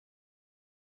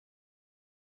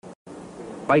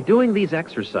By doing these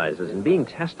exercises and being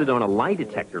tested on a lie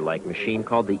detector-like machine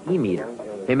called the E-meter,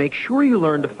 they make sure you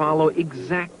learn to follow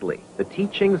exactly the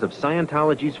teachings of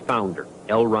Scientology's founder,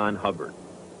 L Ron Hubbard.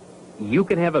 You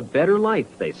can have a better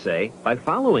life, they say, by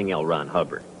following L Ron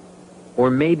Hubbard. Or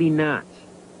maybe not.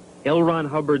 L Ron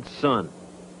Hubbard's son,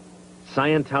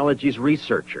 Scientology's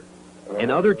researcher, and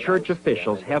other church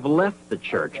officials have left the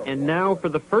church, and now for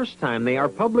the first time they are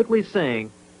publicly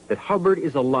saying that Hubbard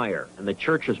is a liar and the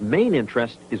church's main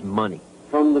interest is money.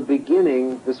 From the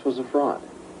beginning, this was a fraud.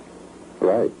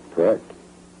 Right, correct.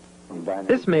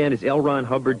 This man is L Ron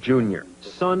Hubbard, Jr.,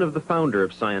 son of the founder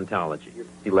of Scientology.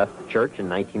 He left the church in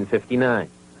 1959.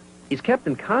 He's kept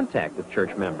in contact with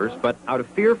church members, but out of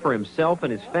fear for himself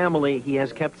and his family, he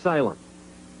has kept silent.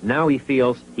 Now he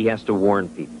feels he has to warn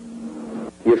people.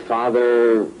 Your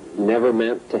father never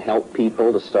meant to help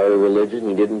people to start a religion?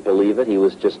 He didn't believe it? He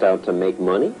was just out to make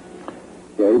money?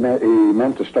 Yeah, he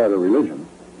meant to start a religion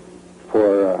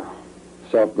for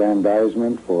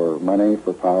self-aggrandizement, for money,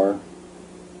 for power.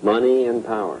 Money and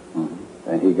power. Mm-hmm.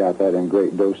 And he got that in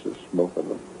great doses, both of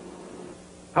them.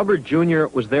 Hubbard Jr.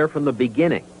 was there from the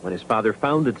beginning when his father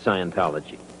founded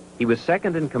Scientology. He was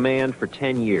second in command for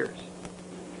 10 years.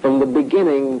 From the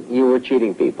beginning, you were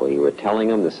cheating people. You were telling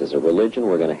them this is a religion,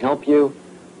 we're going to help you,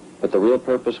 but the real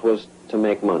purpose was to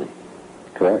make money.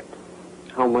 Correct.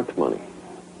 How much money?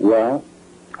 Well,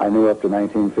 I knew up to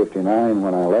 1959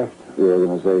 when I left the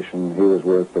organization, he was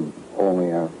worth only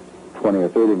 $20 or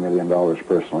 $30 million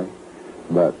personally,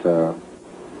 but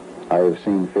I have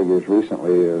seen figures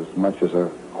recently as much as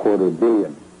 $250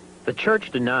 million. The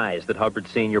church denies that Hubbard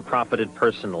Sr. profited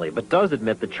personally, but does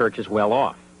admit the church is well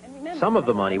off. Some of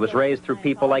the money was raised through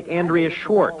people like Andrea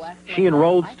Schwartz. She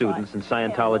enrolled students in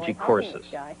Scientology courses.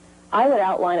 I would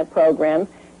outline a program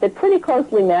that pretty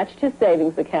closely matched his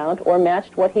savings account or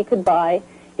matched what he could buy,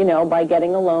 you know, by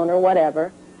getting a loan or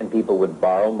whatever. And people would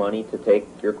borrow money to take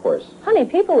your course? Honey,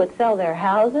 people would sell their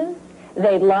houses.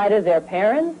 They'd lie to their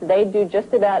parents. They'd do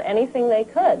just about anything they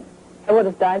could. I would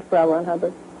have died for L Ron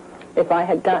Hubbard. If I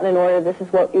had gotten an order, this is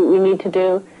what we need to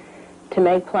do to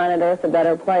make planet Earth a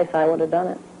better place, I would have done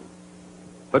it.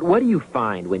 But what do you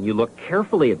find when you look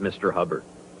carefully at Mr. Hubbard?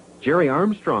 Jerry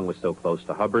Armstrong was so close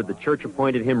to Hubbard, the church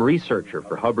appointed him researcher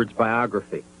for Hubbard's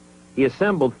biography. He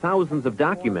assembled thousands of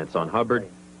documents on Hubbard,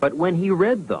 but when he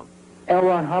read them, L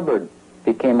Ron Hubbard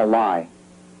became a lie.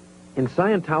 In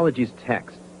Scientology's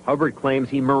text, Hubbard claims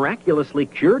he miraculously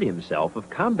cured himself of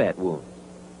combat wounds.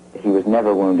 He was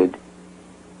never wounded.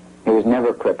 He was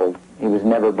never crippled. He was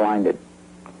never blinded.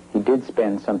 He did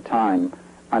spend some time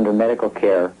under medical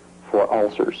care for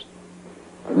ulcers.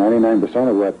 99%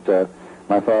 of what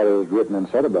my father has written and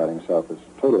said about himself is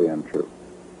totally untrue.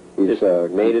 He's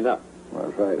just made it up.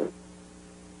 That's right.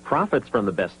 Profits from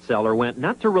the bestseller went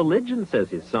not to religion, says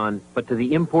his son, but to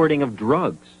the importing of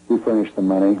drugs. He furnished the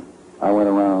money. I went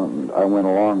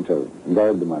along to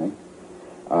guard the money.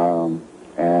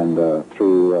 And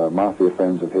through mafia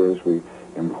friends of his, we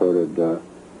imported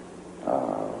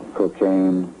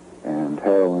cocaine and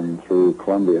heroin through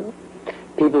Colombia.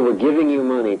 People were giving you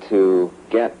money to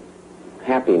get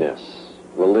happiness,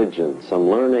 religion, some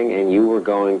learning, and you were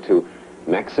going to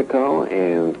Mexico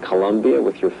and Colombia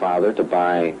with your father to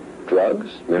buy drugs,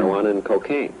 marijuana and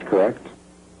cocaine. Correct.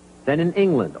 Then in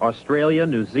England, Australia,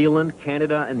 New Zealand,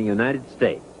 Canada, and the United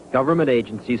States, government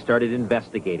agencies started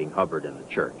investigating Hubbard and the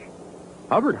church.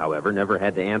 Hubbard, however, never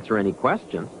had to answer any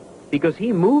questions because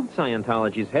he moved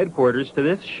Scientology's headquarters to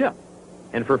this ship.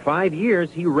 And for 5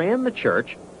 years, he ran the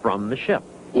church from the ship.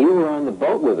 You were on the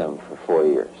boat with him for 4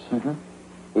 years. Mm-hmm.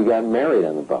 You got married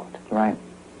on the boat. Right.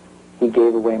 He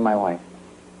gave away my wife.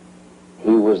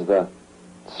 He was the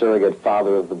surrogate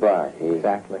father of the bride.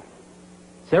 Exactly.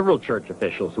 Several church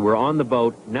officials who were on the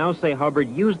boat now say Hubbard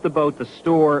used the boat to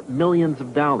store millions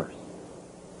of dollars.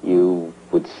 You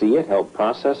would see it, help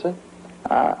process it?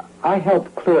 I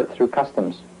helped clear it through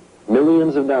customs.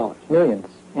 Millions of dollars? Millions,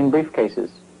 in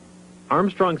briefcases.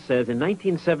 Armstrong says in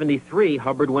 1973,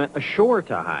 Hubbard went ashore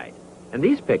to hide, and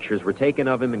these pictures were taken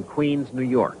of him in Queens, New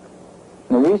York.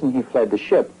 And the reason he fled the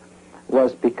ship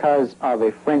was because of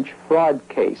a French fraud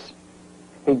case.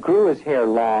 He grew his hair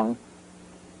long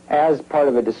as part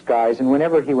of a disguise, and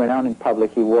whenever he went out in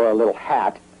public, he wore a little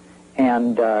hat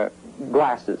and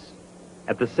glasses.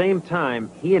 At the same time,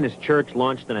 he and his church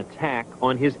launched an attack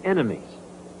on his enemies.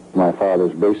 My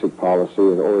father's basic policy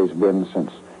has always been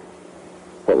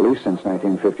at least since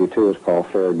 1952, is called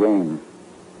fair game,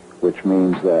 which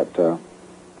means that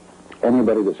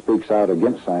anybody that speaks out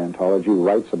against Scientology,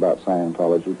 writes about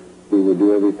Scientology, we would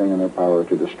do everything in their power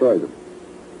to destroy them.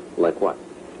 Like what?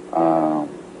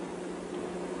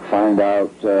 Find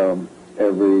out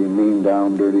every mean,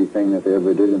 down, dirty thing that they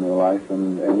ever did in their life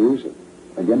and use it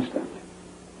against them.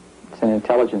 It's an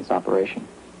intelligence operation.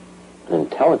 An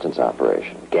intelligence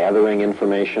operation. Gathering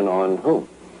information on whom?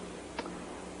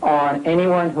 On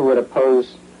anyone who would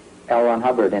oppose L Ron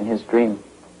Hubbard and his dream.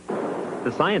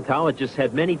 The Scientologists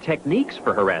had many techniques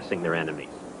for harassing their enemies.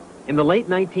 In the late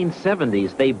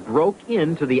 1970s, they broke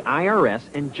into the IRS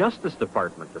and Justice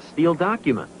Department to steal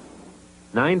documents.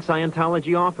 9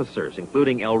 Scientology officers,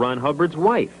 including L Ron Hubbard's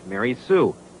wife, Mary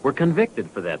Sue, were convicted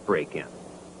for that break-in.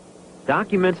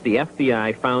 Documents the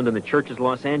FBI found in the church's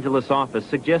Los Angeles office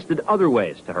suggested other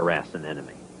ways to harass an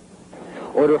enemy.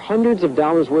 Order hundreds of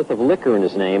dollars worth of liquor in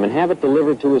his name and have it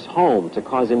delivered to his home to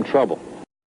cause him trouble.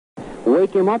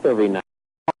 Wake him up every night,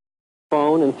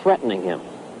 phone and threatening him.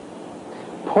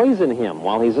 Poison him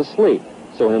while he's asleep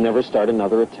so he'll never start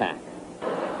another attack.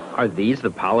 Are these the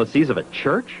policies of a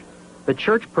church? The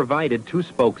church provided 2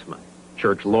 spokesmen,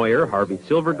 church lawyer Harvey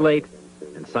Silverglate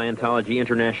and Scientology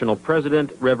International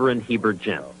President Reverend Heber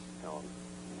Jens.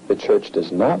 The church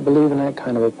does not believe in that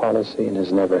kind of a policy and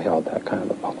has never held that kind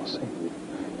of a policy.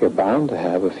 You're bound to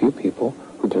have a few people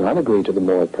who do not agree to the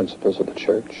moral principles of the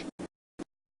church,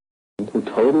 Who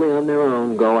totally on their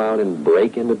own go out and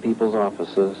break into people's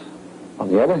offices. On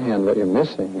the other hand, what you're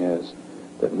missing is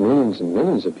that millions and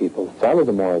millions of people follow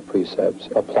the moral precepts,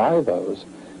 apply those,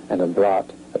 and have brought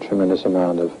a tremendous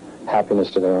amount of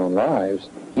happiness to their own lives.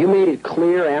 You made it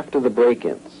clear after the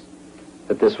break-ins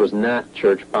that this was not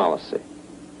church policy.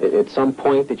 At some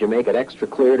point, did you make it extra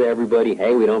clear to everybody,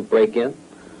 hey, we don't break in?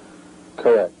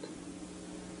 Correct.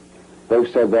 They've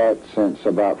said that since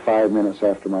about 5 minutes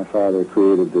after my father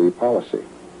created the policy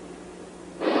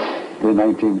in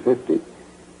 1950.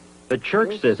 The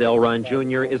church says L. Ron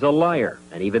Jr. is a liar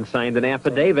and even signed an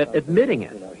affidavit admitting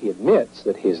it. He admits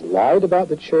that he's lied about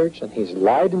the church and he's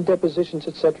lied in depositions,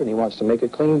 etc., and he wants to make a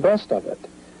clean breast of it.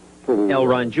 L.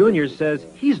 Ron Jr. says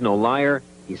he's no liar.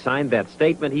 He signed that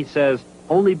statement, he says,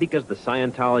 only because the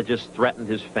Scientologists threatened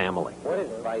his family.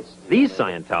 These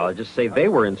Scientologists say they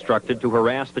were instructed to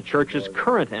harass the church's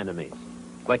current enemies,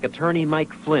 like attorney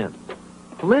Mike Flynn.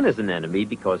 Flynn is an enemy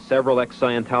because several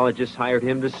ex-Scientologists hired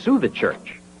him to sue the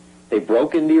church. They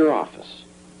broke into your office,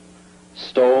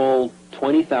 stole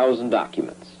 20,000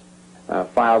 documents,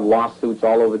 filed lawsuits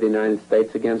all over the United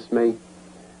States against me,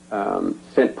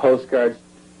 sent postcards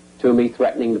to me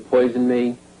threatening to poison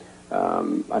me.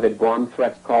 I've had bomb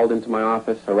threats called into my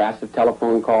office, harassive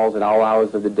telephone calls at all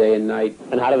hours of the day and night.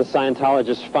 And how do the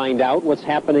Scientologists find out what's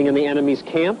happening in the enemy's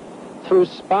camp? Through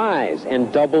spies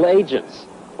and double agents,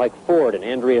 like Ford and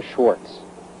Andrea Schwartz.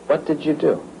 What did you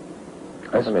do?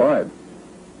 I spied.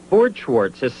 Ford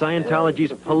Schwartz, his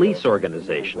Scientology's police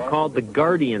organization, called the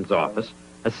Guardian's Office,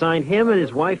 assigned him and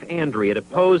his wife Andrea to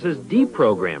pose as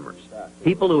deprogrammers,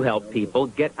 people who help people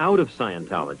get out of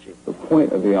Scientology. The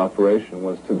point of the operation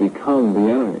was to become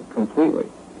the enemy completely.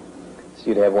 So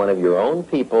you'd have one of your own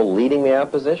people leading the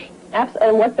opposition?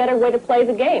 And what better way to play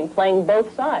the game, playing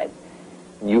both sides?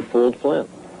 You fooled Flynn.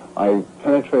 I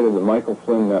penetrated the Michael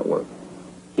Flynn network.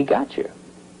 He got you.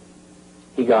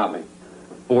 He got me.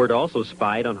 Ford also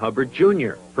spied on Hubbard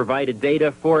Jr., provided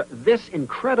data for this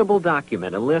incredible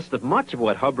document, a list of much of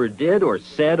what Hubbard did or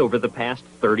said over the past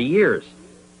 30 years.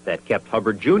 That kept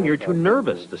Hubbard Jr. too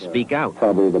nervous to speak out.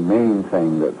 Probably the main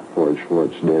thing that Ford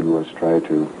Schwartz did was try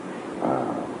to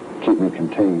keep me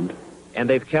contained. And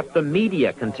they've kept the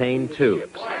media contained, too.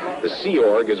 The Sea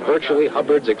Org is virtually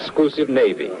Hubbard's exclusive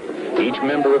navy. Each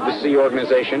member of the Sea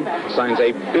Organization signs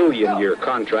a billion-year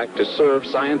contract to serve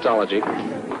Scientology.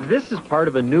 This is part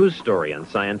of a news story on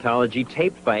Scientology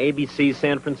taped by ABC's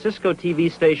San Francisco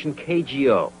TV station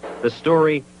KGO. The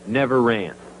story never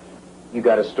ran. You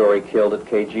got a story killed at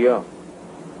KGO.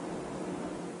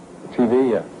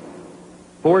 TV, yeah.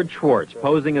 Ford Schwartz,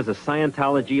 posing as a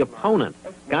Scientology opponent,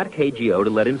 got KGO to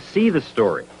let him see the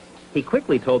story. He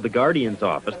quickly told the Guardian's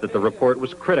office that the report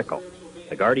was critical.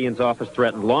 The Guardian's office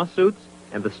threatened lawsuits,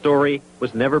 and the story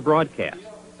was never broadcast.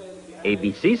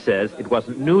 ABC says it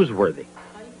wasn't newsworthy.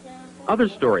 Other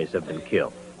stories have been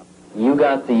killed. You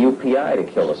got the UPI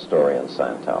to kill a story on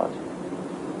Scientology.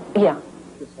 Yeah.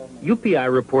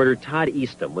 UPI reporter Todd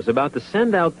Eastham was about to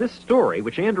send out this story,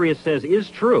 which Andrea says is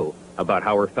true, about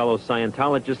how her fellow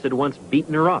Scientologists had once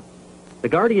beaten her up. The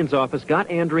Guardian's office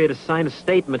got Andrea to sign a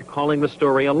statement calling the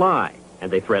story a lie,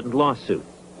 and they threatened lawsuits.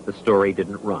 The story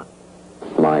didn't run.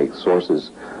 My sources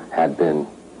had been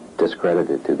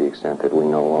discredited to the extent that we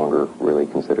no longer really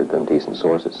considered them decent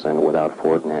sources, and without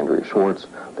Ford and Andrea Schwartz,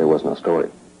 there was no story.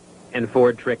 And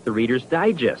Ford tricked the Reader's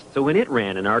Digest, so when it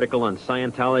ran an article on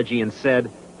Scientology and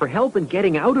said, for help in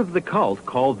getting out of the cult,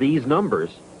 call these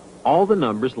numbers, All the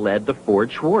numbers led to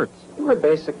Ford Schwartz. You were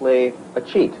basically a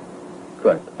cheat.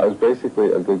 Correct. I was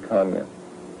basically a good con man.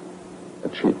 A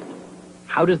cheat.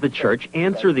 How does the church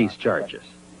answer these charges?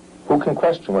 Who can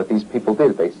question what these people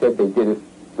did? If they said they did it,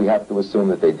 we have to assume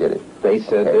that they did it. They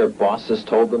said their bosses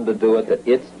told them to do it, that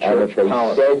it's And church if they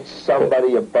policy. said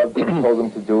somebody above them told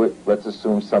them to do it, let's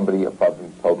assume somebody above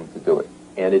them told them to do it.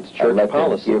 And it's And church let them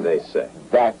policy, give- they say.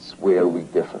 That's where we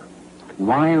differ.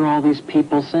 Why are all these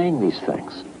people saying these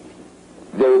things?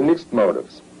 There are mixed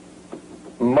motives.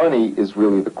 Money is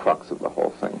really the crux of the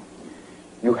whole thing.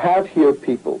 You have here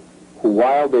people who,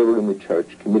 while they were in the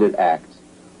church, committed acts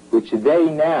which they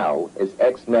now, as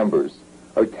ex-members,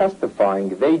 are testifying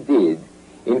they did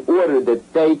in order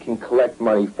that they can collect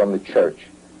money from the church,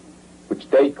 which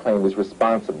they claim is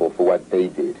responsible for what they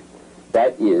did.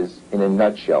 That is, in a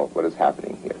nutshell, what is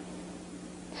happening here.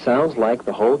 Sounds like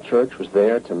the whole church was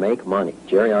there to make money.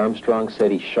 Jerry Armstrong said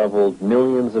he shoveled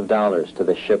millions of dollars to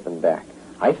the ship and back.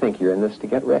 I think you're in this to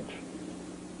get rich.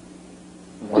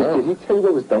 Did he tell you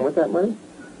what was done with that money?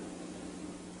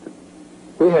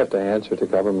 We have to answer to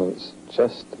governments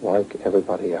just like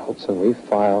everybody else, and we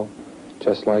file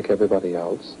just like everybody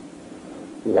else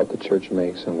what the church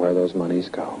makes and where those monies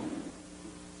go.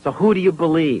 So who do you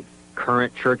believe?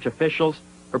 Current church officials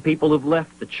or people who've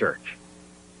left the church?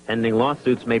 Pending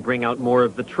lawsuits may bring out more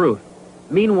of the truth.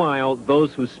 Meanwhile,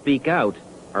 those who speak out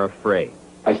are afraid.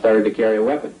 I started to carry a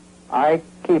weapon. I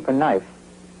keep a knife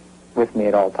with me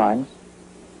at all times.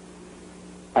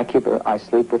 I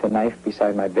sleep with a knife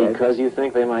beside my bed. Because you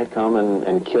think they might come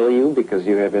and kill you because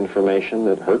you have information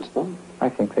that hurts them? I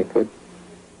think they could.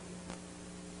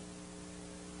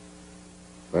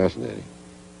 Fascinating.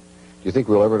 Do you think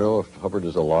we'll ever know if Hubbard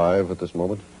is alive at this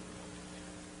moment?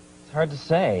 It's hard to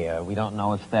say. We don't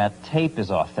know if that tape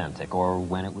is authentic or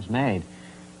when it was made.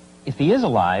 If he is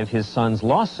alive, his son's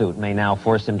lawsuit may now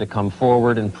force him to come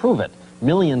forward and prove it.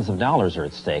 Millions of dollars are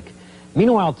at stake.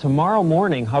 Meanwhile, tomorrow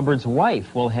morning, Hubbard's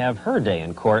wife will have her day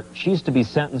in court. She's to be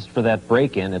sentenced for that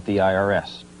break-in at the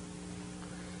IRS.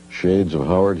 Shades of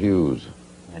Howard Hughes.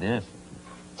 It is.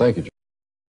 Thank you, Joe.